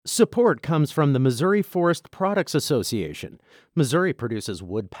Support comes from the Missouri Forest Products Association. Missouri produces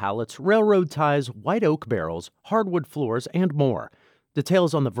wood pallets, railroad ties, white oak barrels, hardwood floors, and more.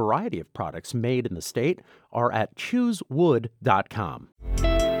 Details on the variety of products made in the state are at choosewood.com.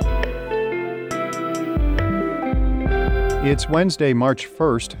 It's Wednesday, March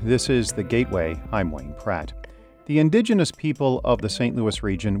 1st. This is The Gateway. I'm Wayne Pratt. The indigenous people of the St. Louis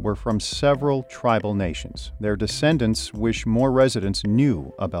region were from several tribal nations. Their descendants wish more residents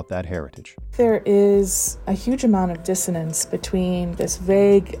knew about that heritage. There is a huge amount of dissonance between this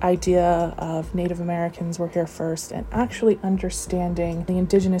vague idea of Native Americans were here first and actually understanding the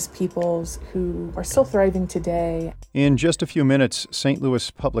indigenous peoples who are still thriving today. In just a few minutes, St.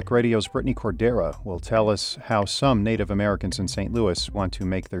 Louis Public Radio's Brittany Cordera will tell us how some Native Americans in St. Louis want to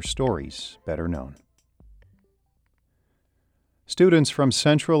make their stories better known. Students from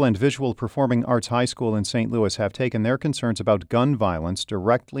Central and Visual Performing Arts High School in St. Louis have taken their concerns about gun violence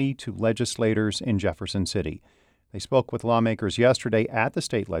directly to legislators in Jefferson City. They spoke with lawmakers yesterday at the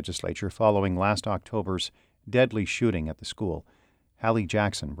state legislature following last October's deadly shooting at the school. Hallie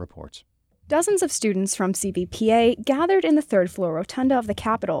Jackson reports. Dozens of students from CVPA gathered in the third-floor rotunda of the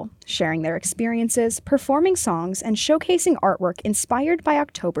Capitol, sharing their experiences, performing songs, and showcasing artwork inspired by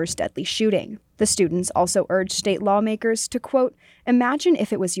October's deadly shooting. The students also urged state lawmakers to, quote, imagine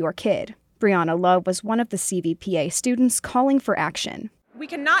if it was your kid. Brianna Love was one of the CVPA students calling for action. We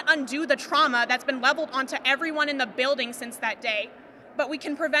cannot undo the trauma that's been leveled onto everyone in the building since that day, but we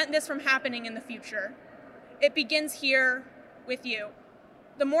can prevent this from happening in the future. It begins here with you.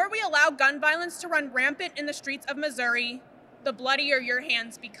 The more we allow gun violence to run rampant in the streets of Missouri, the bloodier your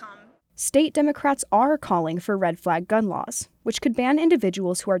hands become. State Democrats are calling for red flag gun laws, which could ban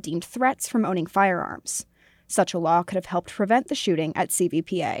individuals who are deemed threats from owning firearms. Such a law could have helped prevent the shooting at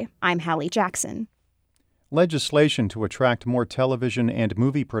CVPA. I'm Hallie Jackson. Legislation to attract more television and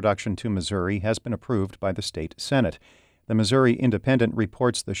movie production to Missouri has been approved by the state Senate. The Missouri Independent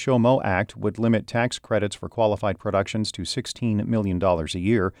reports the SHOMO Act would limit tax credits for qualified productions to $16 million a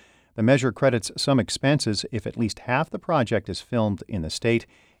year. The measure credits some expenses if at least half the project is filmed in the state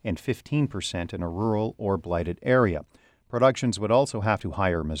and 15% in a rural or blighted area. Productions would also have to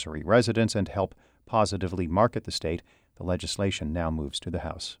hire Missouri residents and help positively market the state. The legislation now moves to the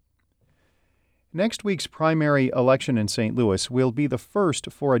House. Next week's primary election in St. Louis will be the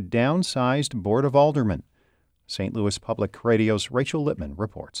first for a downsized Board of Aldermen. St. Louis Public Radio's Rachel Lippman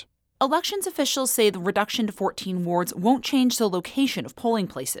reports. Elections officials say the reduction to 14 wards won't change the location of polling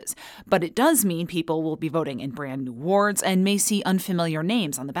places, but it does mean people will be voting in brand new wards and may see unfamiliar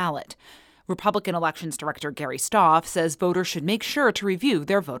names on the ballot. Republican Elections Director Gary Stoff says voters should make sure to review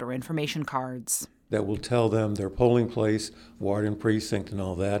their voter information cards. That will tell them their polling place, ward and precinct and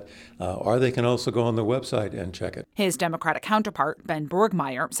all that, or they can also go on the website and check it. His Democratic counterpart, Ben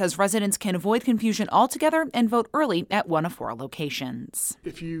Borgmeyer, says residents can avoid confusion altogether and vote early at one of 4 locations.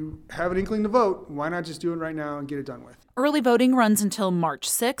 If you have an inkling to vote, why not just do it right now and get it done with? Early voting runs until March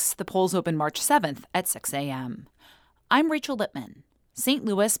 6th. The polls open March 7th at 6 a.m. I'm Rachel Lippman, St.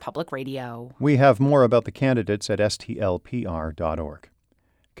 Louis Public Radio. We have more about the candidates at stlpr.org.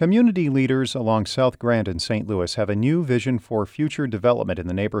 Community leaders along South Grand in St. Louis have a new vision for future development in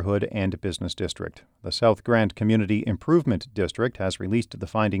the neighborhood and business district. The South Grand Community Improvement District has released the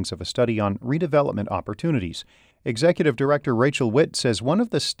findings of a study on redevelopment opportunities. Executive Director Rachel Witt says one of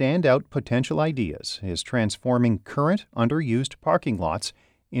the standout potential ideas is transforming current underused parking lots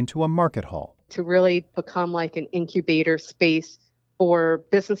into a market hall. To really become like an incubator space for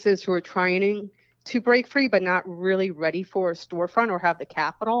businesses who are trying to break free, but not really ready for a storefront or have the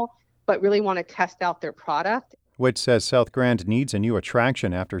capital, but really want to test out their product. Witt says South Grand needs a new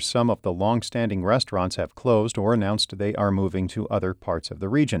attraction after some of the long-standing restaurants have closed or announced they are moving to other parts of the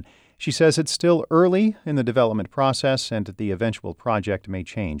region. She says it's still early in the development process and the eventual project may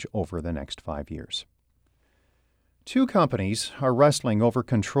change over the next 5 years. 2 companies are wrestling over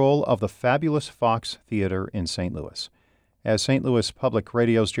control of the fabulous Fox Theater in St. Louis. As St. Louis Public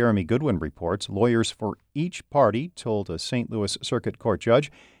Radio's Jeremy Goodwin reports, lawyers for each party told a St. Louis Circuit Court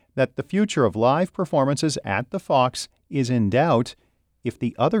judge that the future of live performances at the Fox is in doubt if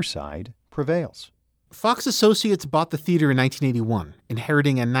the other side prevails. Fox Associates bought the theater in 1981,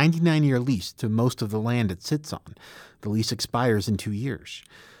 inheriting a 99-year lease to most of the land it sits on. The lease expires in 2 years.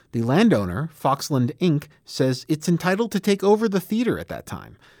 The landowner, Foxland Inc., says it's entitled to take over the theater at that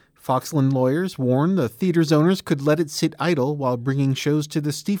time. Foxland lawyers warn the theater's owners could let it sit idle while bringing shows to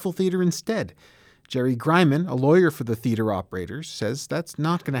the Stiefel Theater instead. Jerry Greiman, a lawyer for the theater operators, says that's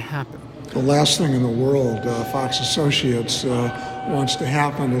not going to happen. The last thing in the world Fox Associates wants to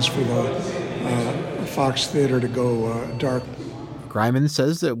happen is for the Fox Theater to go dark. Greiman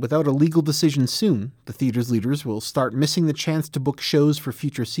says that without a legal decision soon, the theater's leaders will start missing the chance to book shows for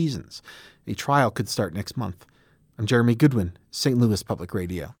future seasons. A trial could start next month. I'm Jeremy Goodwin, St. Louis Public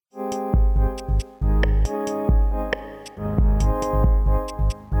Radio.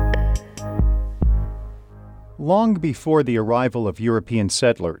 Long before the arrival of European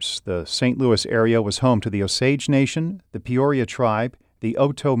settlers, the St. Louis area was home to the Osage Nation, the Peoria Tribe, the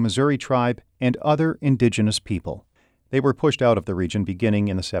Otoe Missouri Tribe, and other indigenous people. They were pushed out of the region beginning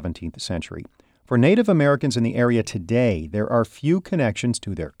in the 17th century. For Native Americans in the area today, there are few connections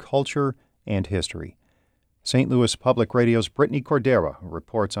to their culture and history. St. Louis Public Radio's Brittany Cordera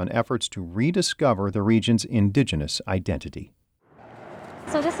reports on efforts to rediscover the region's indigenous identity.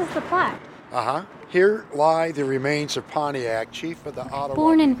 So this is the plaque. Here lie the remains of Pontiac, chief of the Ottawa.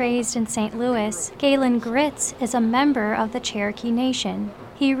 Born and raised in St. Louis, Galen Gritz is a member of the Cherokee Nation.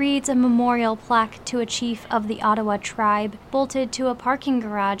 He reads a memorial plaque to a chief of the Ottawa tribe bolted to a parking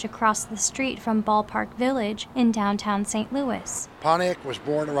garage across the street from Ballpark Village in downtown St. Louis. Pontiac was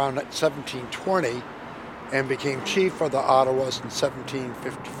born around 1720 and became chief of the Ottawas in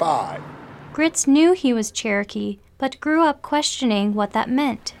 1755. Gritz knew he was Cherokee, but grew up questioning what that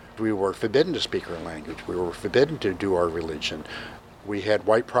meant. We were forbidden to speak our language. We were forbidden to do our religion. We had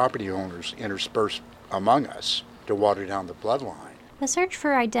white property owners interspersed among us to water down the bloodline. The search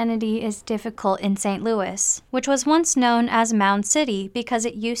for identity is difficult in St. Louis, which was once known as Mound City because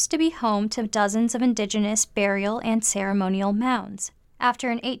it used to be home to dozens of indigenous burial and ceremonial mounds. After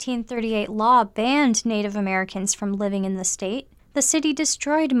an 1838 law banned Native Americans from living in the state, the city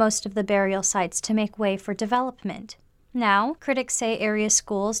destroyed most of the burial sites to make way for development. Now, critics say area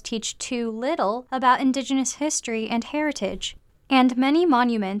schools teach too little about indigenous history and heritage, and many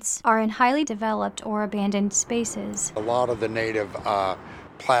monuments are in highly developed or abandoned spaces. A lot of the native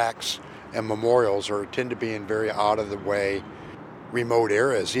plaques and memorials tend to be in very out-of-the-way, remote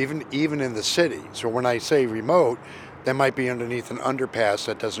areas, even in the city. So when I say remote, they might be underneath an underpass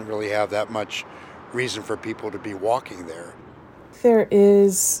that doesn't really have that much reason for people to be walking there. There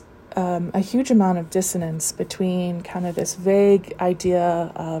is a huge amount of dissonance between kind of this vague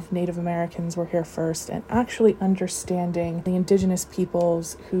idea of Native Americans were here first and actually understanding the indigenous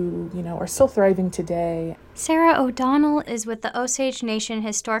peoples who, are still thriving today. Sarah O'Donnell is with the Osage Nation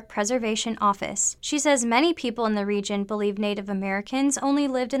Historic Preservation Office. She says many people in the region believe Native Americans only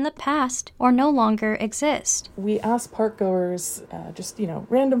lived in the past or no longer exist. We asked parkgoers,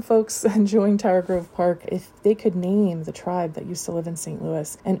 random folks enjoying Tower Grove Park, if they could name the tribe that used to live in St.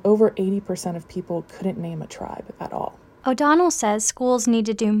 Louis, and over 80% of people couldn't name a tribe at all. O'Donnell says schools need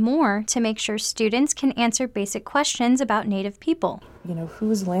to do more to make sure students can answer basic questions about Native people.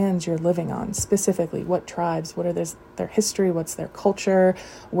 Whose lands you're living on, specifically, what tribes, what are their history, what's their culture,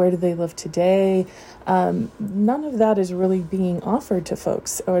 where do they live today? None of that is really being offered to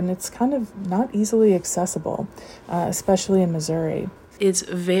folks, and it's kind of not easily accessible, especially in Missouri. It's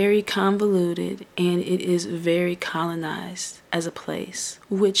very convoluted and it is very colonized as a place,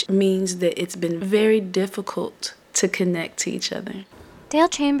 which means that it's been very difficult to connect to each other. Dale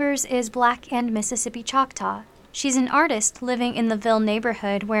Chambers is Black and Mississippi Choctaw. She's an artist living in the Ville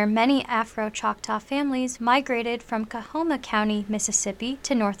neighborhood where many Afro-Choctaw families migrated from Coahoma County, Mississippi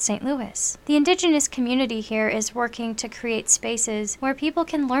to North St. Louis. The indigenous community here is working to create spaces where people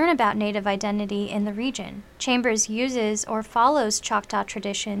can learn about Native identity in the region. Chambers uses or follows Choctaw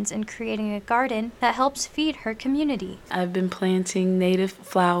traditions in creating a garden that helps feed her community. I've been planting native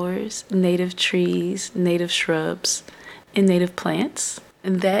flowers, native trees, native shrubs, and native plants.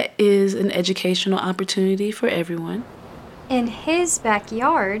 And that is an educational opportunity for everyone. In his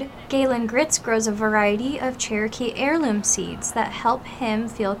backyard, Galen Gritz grows a variety of Cherokee heirloom seeds that help him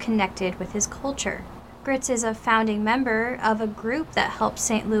feel connected with his culture. Gritz is a founding member of a group that helps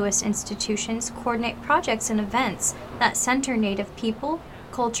St. Louis institutions coordinate projects and events that center Native people,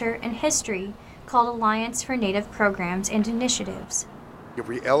 culture, and history, called Alliance for Native Programs and Initiatives. If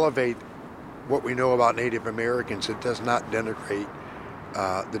we elevate what we know about Native Americans, it does not denigrate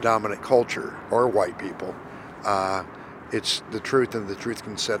the dominant culture or white people. It's the truth, and the truth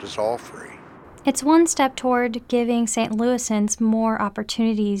can set us all free. It's one step toward giving St. Louisans more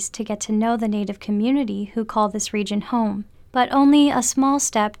opportunities to get to know the Native community who call this region home, but only a small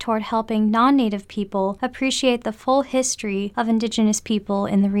step toward helping non-Native people appreciate the full history of Indigenous people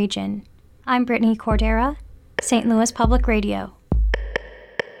in the region. I'm Brittany Cordera, St. Louis Public Radio.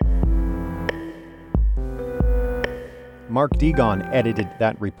 Mark Degon edited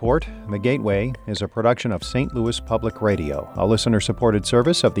that report. The Gateway is a production of St. Louis Public Radio, a listener-supported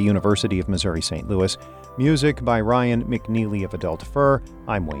service of the University of Missouri-St. Louis. Music by Ryan McNeely of Adult Fur.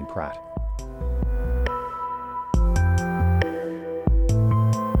 I'm Wayne Pratt.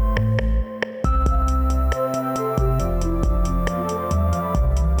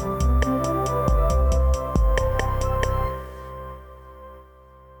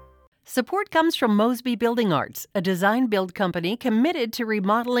 Support comes from Mosby Building Arts, a design-build company committed to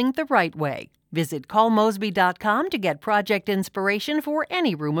remodeling the right way. Visit callmosby.com to get project inspiration for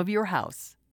any room of your house.